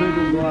single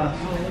glass.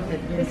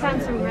 We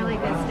found some really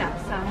good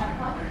stuff, so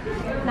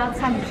now it's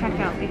time to check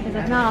out because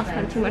if not, I'll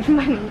spend too much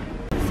money.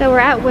 So we're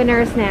at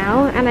Winners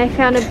now, and I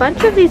found a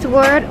bunch of these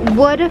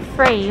wood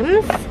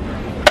frames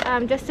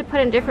just to put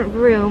in different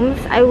rooms.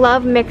 I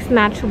love mixed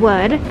match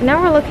wood.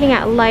 Now we're looking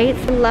at lights.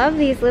 I love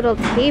these little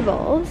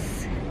tables.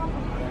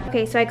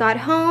 Okay, so I got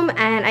home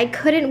and I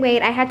couldn't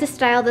wait. I had to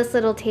style this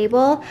little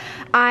table.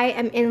 I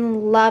am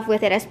in love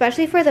with it,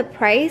 especially for the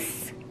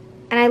price.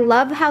 And I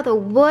love how the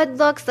wood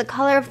looks, the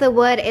color of the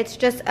wood. It's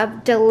just a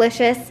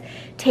delicious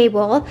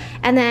table.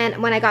 And then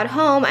when I got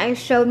home, I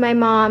showed my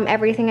mom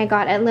everything I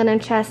got at Linen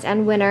Chest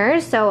and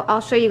Winners. So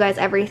I'll show you guys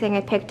everything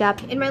I picked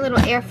up. In my little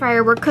air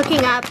fryer, we're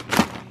cooking up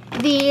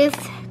these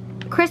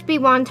crispy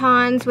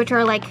wontons, which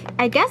are like,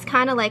 I guess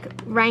kind of like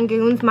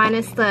rangoons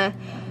minus the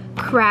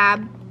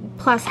crab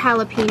plus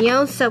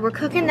jalapenos. So we're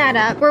cooking that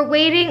up. We're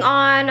waiting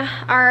on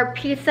our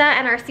pizza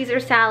and our Caesar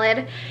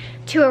salad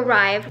to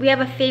arrive. We have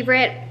a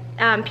favorite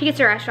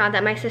pizza restaurant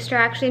that my sister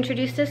actually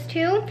introduced us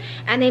to,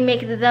 and they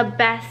make the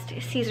best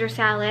Caesar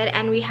salad,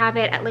 and we have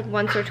it at like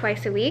once or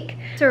twice a week.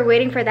 So we're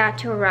waiting for that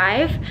to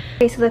arrive.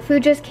 Okay, so the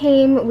food just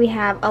came. We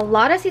have a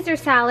lot of Caesar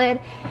salad,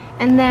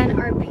 and then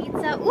our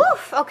pizza.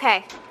 Oof,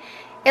 okay.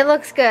 It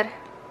looks good.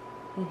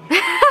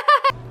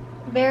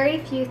 Very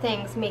few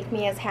things make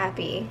me as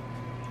happy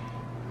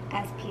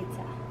as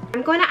pizza.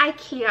 I'm going to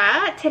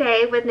IKEA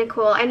today with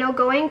Nicole. I know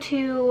going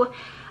to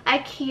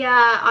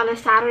IKEA on a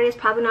Saturday is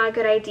probably not a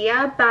good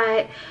idea,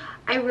 but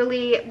I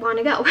really want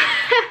to go.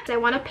 I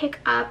want to pick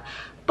up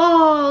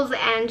bowls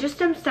and just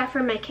some stuff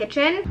for my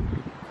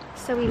kitchen.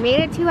 So we made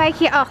it to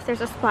IKEA. Oh,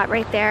 there's a spot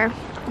right there.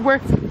 We're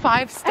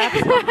 5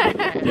 steps behind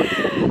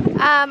it.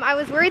 I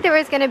was worried there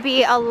was gonna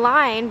be a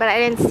line, but I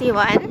didn't see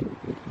one.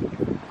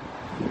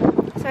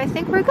 So I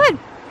think we're good.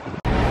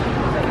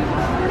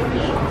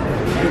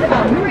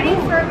 I'm ready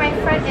for my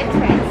front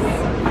entrance.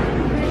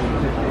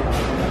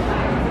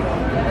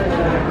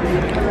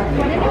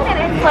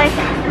 It's like,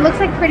 it looks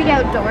like pretty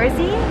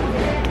outdoorsy.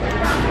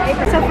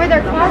 So for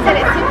their closet,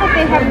 it seems like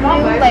they have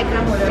new like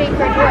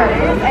shaper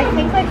doors. I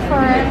think like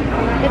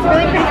it's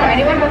really pretty for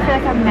anyone, but for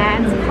like a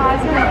man's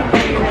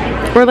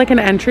closet. Or like an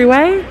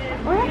entryway?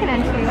 Or like an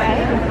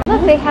entryway.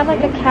 Look, they have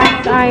like a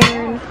cast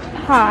iron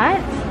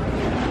pot.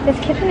 This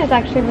kitchen is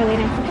actually really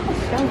nice. Look at the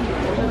stove.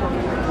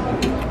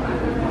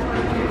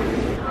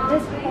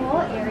 This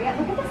whole area,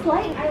 look at this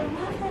light. I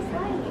love this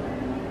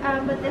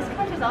light. But this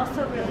couch is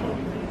also really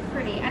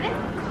pretty and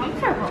it's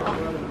comfortable.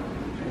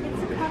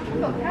 It's a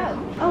comfortable couch.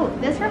 Oh,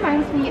 this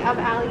reminds me of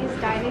Allie's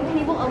dining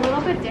table. A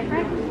little bit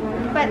different,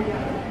 but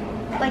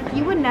like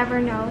you would never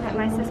know that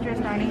my sister's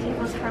dining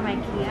table is from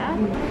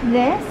IKEA.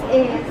 This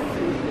is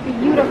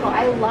beautiful.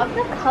 I love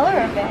the color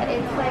of it.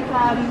 It's like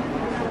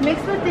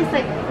mixed with this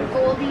like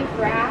goldy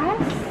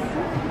brass.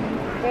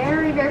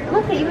 Very, very,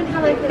 look, they even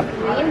have like this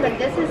green, but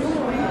this is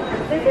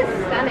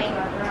stunning.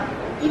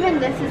 Even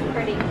this is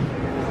pretty.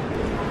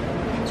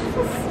 This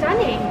is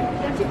stunning.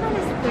 Don't you find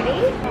this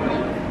pretty?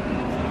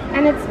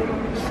 And it's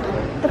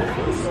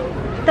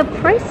the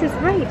price is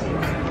right.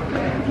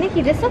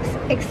 Nikki, this looks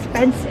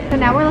expensive. So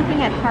now we're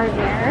looking at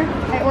hardware.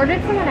 I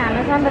ordered some on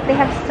Amazon, but they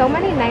have so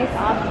many nice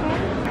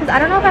options. Because I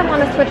don't know if I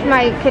want to switch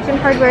my kitchen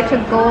hardware to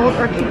gold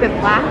or keep it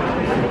black.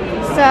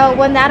 So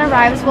when that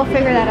arrives, we'll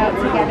figure that out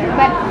together.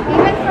 But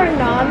even for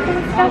knobs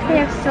and stuff, they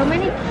have so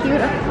many cute,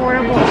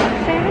 affordable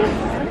options.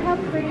 Look how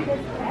pretty this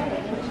is.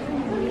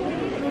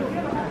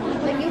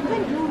 Like you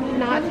could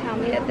not tell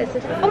me that this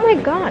is. Oh my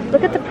God!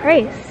 Look at the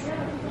price.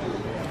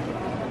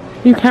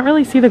 You can't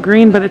really see the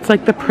green, but it's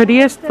like the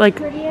prettiest. The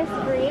prettiest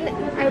green.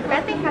 I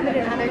bet they have it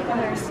in other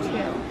colors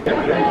too.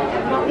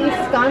 These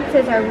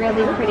sconces are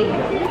really pretty.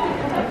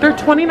 They're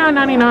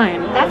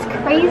 $29.99. That's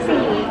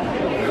crazy.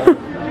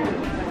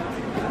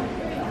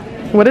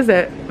 What is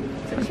it?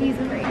 It's a cheese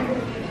grate.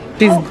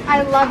 Oh,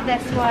 I love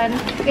this one.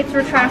 It's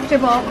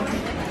retractable.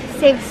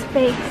 Saves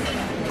space.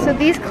 So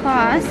these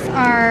cloths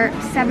are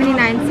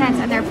 79 cents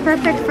and they're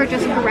perfect for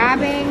just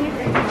grabbing,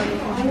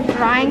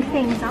 drying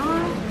things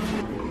on.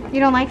 You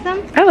don't like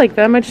them? I like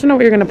them. I just don't know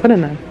what you're going to put in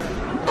them.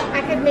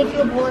 I could make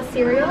you a bowl of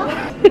cereal.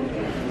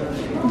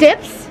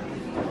 Dips.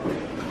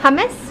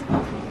 Hummus.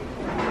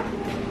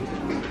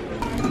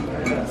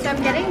 So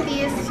I'm getting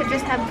these to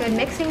just have good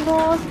mixing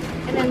bowls.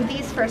 And then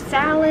these for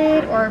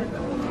salad or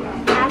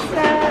pasta,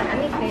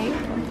 anything.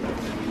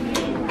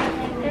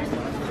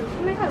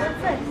 Oh my God,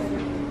 what's this?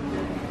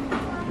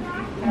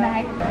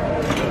 Bag.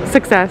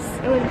 Success.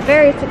 It was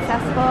very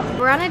successful.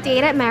 We're on a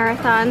date at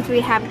Marathons.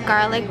 We have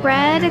garlic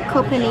bread,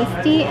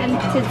 kopanisti, and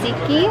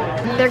tzatziki.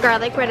 Their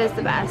garlic bread is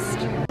the best.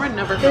 We're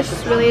never.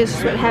 This really is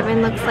what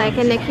heaven looks like.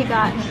 And Nikki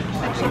got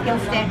a chicken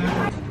stick.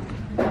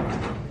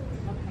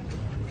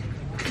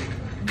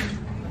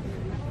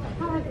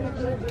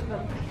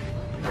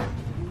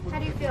 How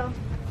do you feel?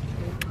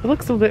 It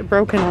looks a bit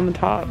broken on the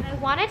top. I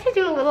wanted to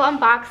do a little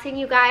unboxing,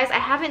 you guys. I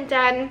haven't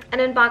done an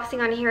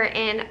unboxing on here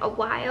in a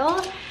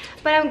while,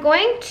 but I'm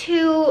going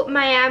to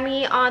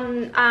Miami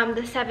on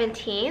the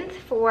 17th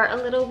for a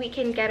little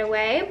weekend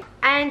getaway.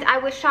 And I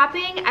was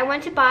shopping. I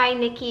went to buy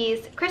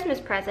Nikki's Christmas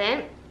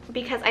present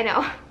because I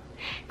know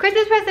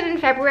Christmas present in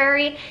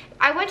February.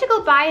 I went to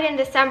go buy it in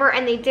December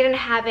and they didn't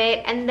have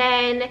it. And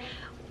then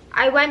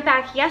I went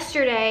back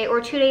yesterday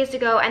or 2 days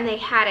ago and they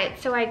had it,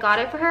 so I got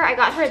it for her. I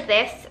got her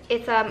this.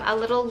 It's a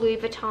little Louis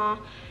Vuitton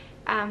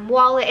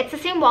wallet. It's the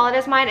same wallet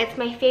as mine. It's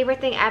my favorite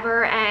thing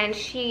ever and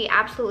she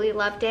absolutely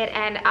loved it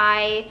and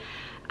I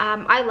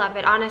love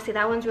it. Honestly,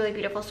 that one's really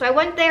beautiful. So I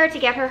went there to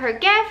get her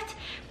gift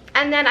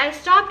and then I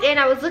stopped in.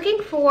 I was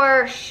looking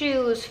for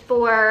shoes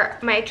for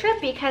my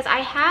trip because I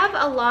have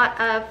a lot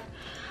of,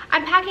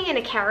 I'm packing in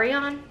a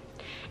carry-on.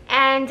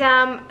 And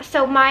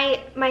so my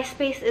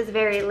space is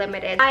very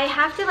limited. I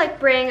have to like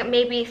bring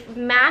maybe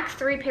max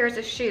 3 pairs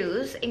of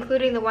shoes,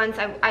 including the ones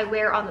I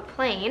wear on the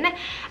plane. And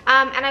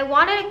I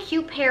wanted a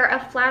cute pair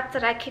of flats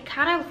that I could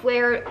kind of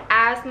wear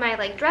as my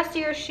like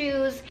dressier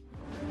shoes.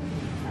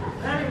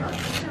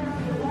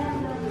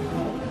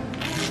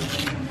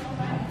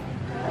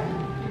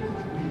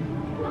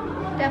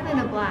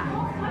 Definitely the black.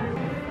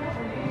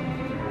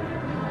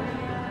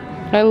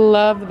 I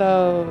love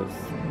those.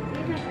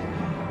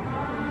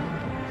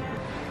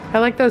 I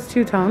like those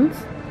 2 tones.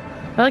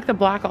 I like the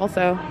black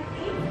also.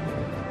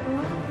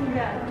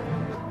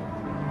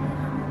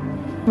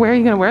 Where are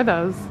you gonna wear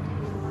those?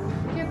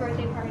 Your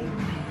birthday party.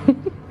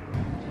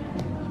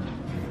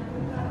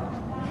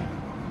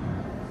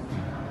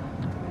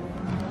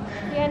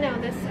 Yeah, no,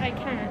 this I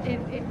can't.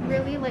 It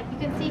really, like, you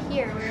can see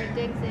here where it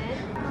digs in.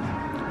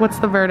 What's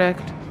the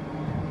verdict?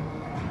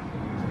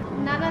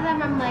 None of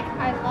them I'm like,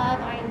 I love,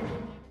 I need.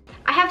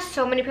 I have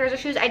so many pairs of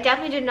shoes. I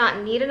definitely did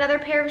not need another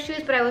pair of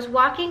shoes, but I was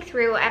walking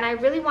through and I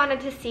really wanted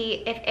to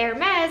see if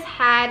Hermes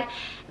had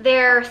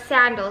their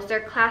sandals, their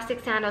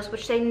classic sandals,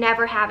 which they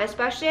never have,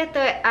 especially at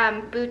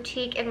the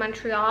boutique in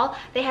Montreal.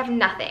 They have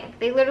nothing.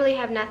 They literally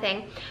have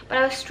nothing. But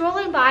I was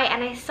strolling by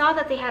and I saw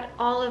that they had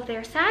all of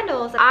their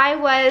sandals. I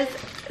was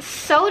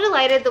so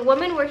delighted. The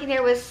woman working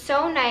there was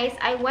so nice.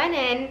 I went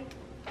in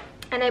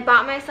and I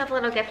bought myself a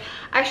little gift.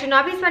 I should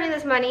not be spending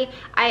this money.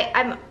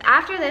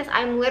 After this,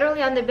 I'm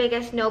literally on the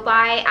biggest no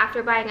buy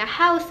after buying a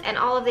house and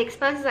all of the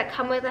expenses that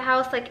come with the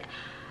house. Like,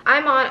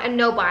 I'm on a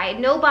no buy.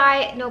 No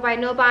buy, no buy,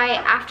 no buy.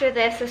 After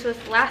this was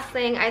the last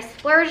thing I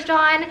splurged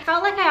on.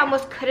 Felt like I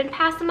almost couldn't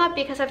pass them up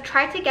because I've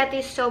tried to get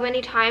these so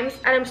many times,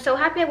 and I'm so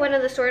happy I went to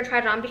the store and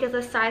tried it on because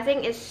the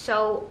sizing is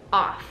so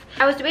off.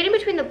 I was debating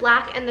between the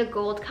black and the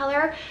gold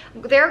color.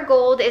 Their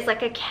gold is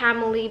like a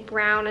camely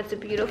brown. It's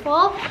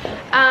beautiful.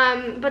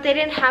 But they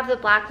didn't have the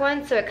black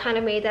one, so it kind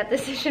of made that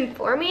decision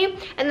for me.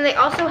 And then they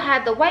also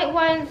had the white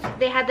ones.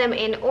 They had them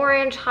in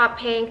orange, hot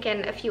pink,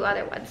 and a few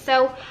other ones.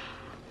 So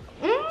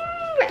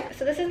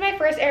this is my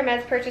first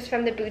Hermes purchase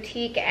from the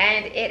boutique,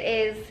 and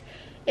it's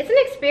an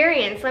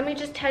experience, let me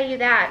just tell you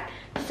that.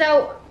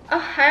 So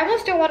I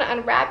almost don't want to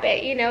unwrap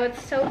it, you know,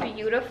 it's so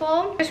beautiful.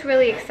 I'm just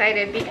really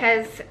excited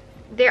because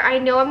I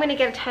know I'm going to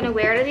get a ton of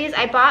wear to these.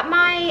 I bought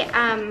my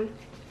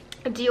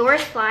Dior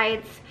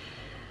slides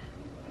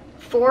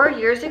 4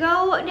 years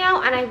ago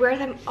now, and I wear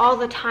them all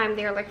the time.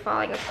 They're like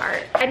falling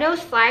apart. I know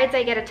slides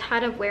I get a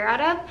ton of wear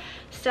out of,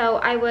 so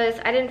I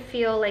didn't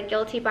feel like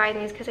guilty buying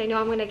these because I know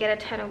I'm going to get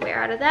a ton of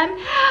wear out of them.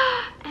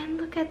 And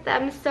look at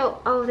them.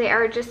 So, oh, they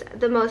are just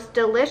the most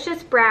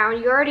delicious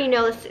brown. You already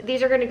know this,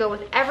 these are going to go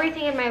with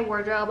everything in my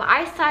wardrobe.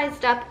 I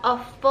sized up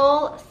a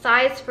full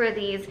size for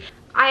these.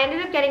 I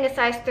ended up getting a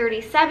size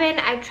 37.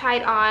 I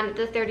tried on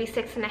the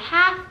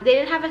 36.5. They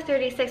didn't have a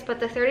 36, but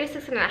the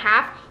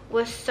 36.5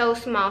 was so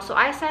small. So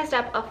I sized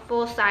up a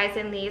full size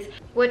in these,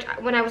 which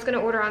when I was going to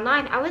order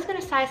online, I was going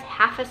to size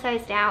half a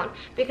size down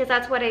because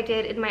that's what I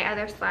did in my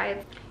other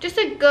slides. Just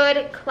a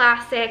good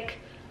classic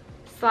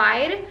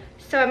slide.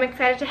 So I'm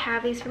excited to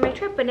have these for my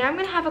trip. But now I'm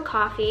going to have a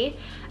coffee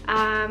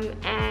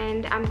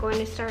and I'm going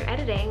to start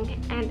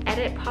editing and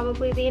edit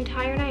probably the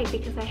entire night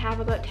because I have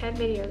about 10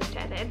 videos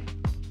to edit.